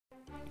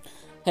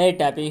Hey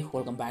Tappy,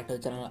 welcome back to the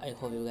channel. I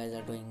hope you guys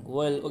are doing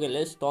well. Okay,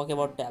 let's talk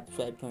about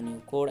Tapswap to a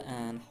new code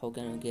and how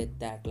can you get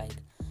that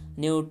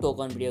new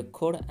token video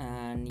code.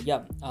 And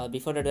yeah,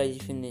 before that guys,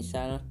 if you're in this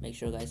channel, make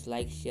sure guys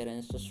like, share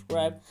and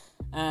subscribe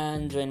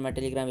and join my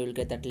telegram. You will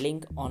get that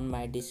link on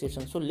my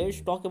description. So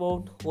let's talk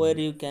about where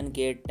you can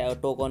get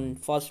token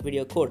first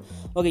video code.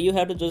 Okay, you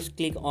have to just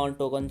click on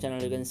token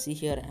channel, you can see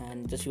here,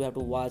 and just you have to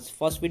watch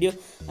first video,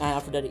 and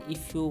after that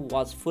if you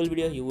watch full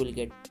video you will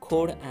get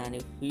code. And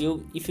if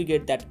you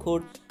get that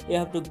code, you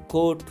have to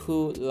go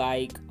to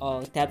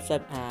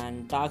Tapswap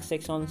and task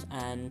sections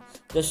and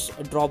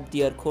just drop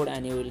their code,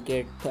 and you will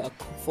get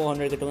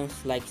 400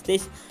 tokens like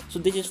this. So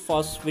this is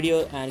first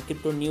video and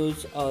crypto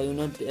news,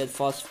 the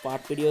first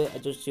part video.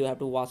 Just you have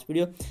to watch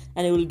video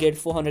and you will get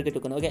 400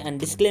 token. Okay, and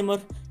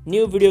disclaimer,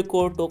 new video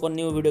code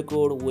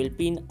will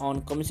pin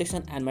on comment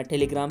section, and my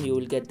telegram, you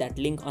will get that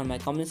link on my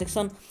comment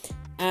section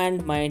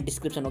and my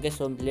description. Okay,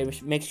 so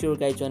make sure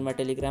guys join my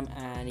telegram,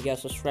 and yeah,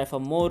 subscribe for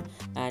more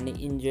and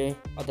enjoy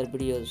other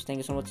videos. Thank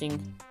you so much for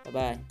watching. Bye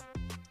bye.